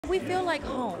We feel like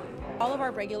home. All of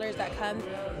our regulars that come,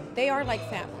 they are like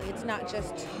family. It's not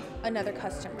just another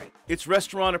customer. It's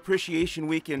Restaurant Appreciation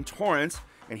Week in Torrance,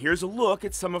 and here's a look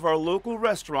at some of our local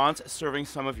restaurants serving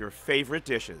some of your favorite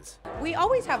dishes. We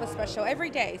always have a special every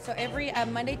day. So every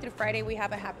Monday through Friday, we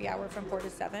have a happy hour from 4 to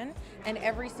 7, and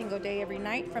every single day, every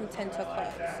night from 10 to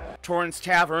close. Torrance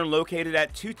Tavern, located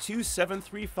at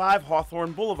 22735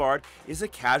 Hawthorne Boulevard, is a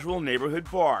casual neighborhood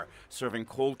bar, serving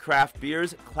cold craft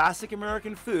beers, classic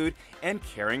American food, and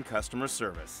caring customer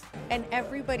service. And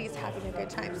everybody's having a good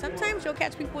time. Sometimes you'll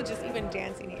catch people just even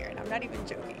dancing here, and I'm not even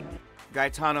joking.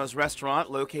 Gaetano's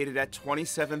Restaurant, located at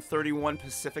 2731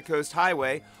 Pacific Coast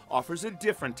Highway, offers a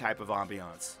different type of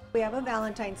ambiance. We have a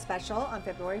Valentine's special on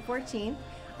February 14th,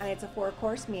 and it's a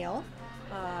 4-course meal,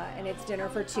 and it's dinner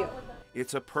for 2.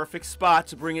 It's a perfect spot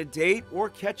to bring a date or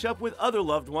catch up with other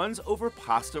loved ones over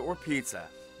pasta or pizza.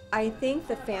 I think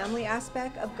the family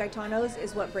aspect of Gaetano's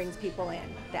is what brings people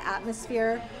in. The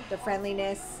atmosphere, the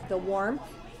friendliness, the warmth.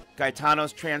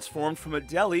 Gaetano's transformed from a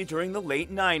deli during the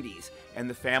late 90s, and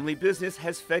the family business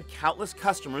has fed countless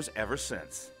customers ever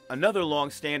since. Another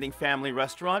long-standing family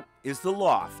restaurant is The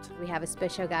Loft. We have a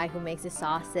special guy who makes the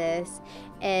sauces,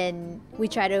 and we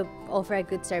try to offer a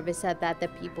good service so that the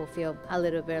people feel a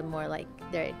little bit more like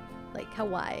they're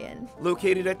Hawaiian.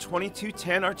 Located at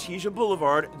 2210 Artesia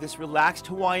Boulevard, this relaxed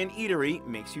Hawaiian eatery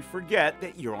makes you forget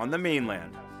that you're on the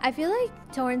mainland. I feel like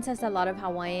Torrance has a lot of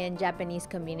Hawaiian Japanese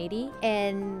community,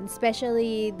 and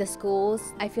especially the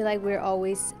schools. I feel like we're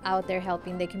always out there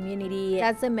helping the community.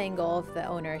 That's the main goal of the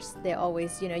owners. They're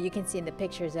always, you can see in the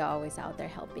pictures, they're always out there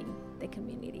helping the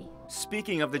community.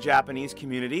 Speaking of the Japanese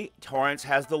community, Torrance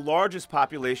has the largest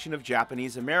population of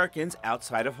Japanese Americans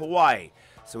outside of Hawaii,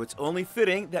 so it's only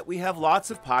fitting that we have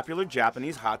lots of popular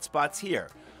Japanese hotspots here,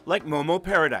 like Momo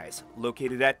Paradise,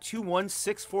 located at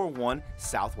 21641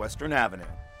 Southwestern Avenue.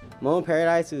 Momo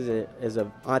Paradise is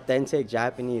an authentic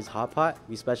Japanese hot pot.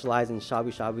 We specialize in shabu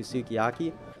shabu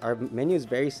sukiyaki. Our menu is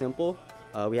very simple.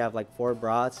 We have like 4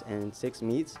 broths and 6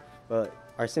 meats, but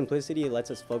our simplicity lets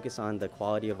us focus on the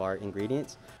quality of our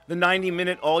ingredients. The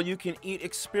 90-minute all-you-can-eat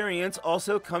experience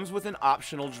also comes with an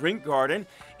optional drink garden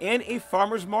and a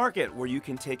farmer's market where you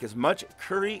can take as much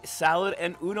curry, salad,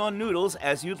 and udon noodles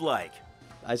as you'd like.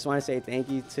 I just want to say thank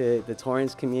you to the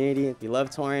Torrance community. We love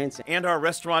Torrance. And our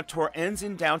restaurateur ends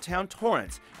in downtown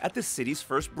Torrance at the city's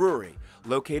first brewery,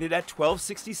 located at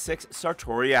 1266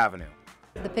 Sartori Avenue.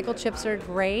 The pickle chips are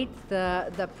great.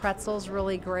 The pretzel's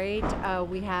really great.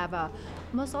 We have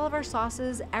most all of our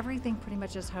sauces, everything pretty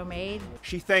much is homemade.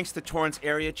 She thanks the Torrance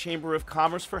Area Chamber of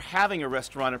Commerce for having a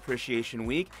Restaurant Appreciation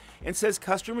Week and says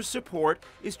customer support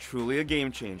is truly a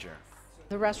game changer.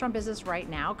 The restaurant business right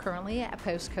now, currently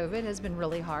post-COVID, has been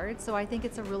really hard, so I think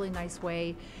it's a really nice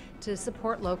way to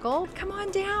support local. Come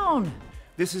on down.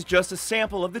 This is just a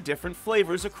sample of the different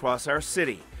flavors across our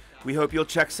city. We hope you'll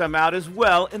check some out as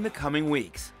well in the coming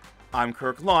weeks. I'm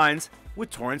Kirk Lines with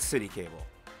Torrance CitiCABLE.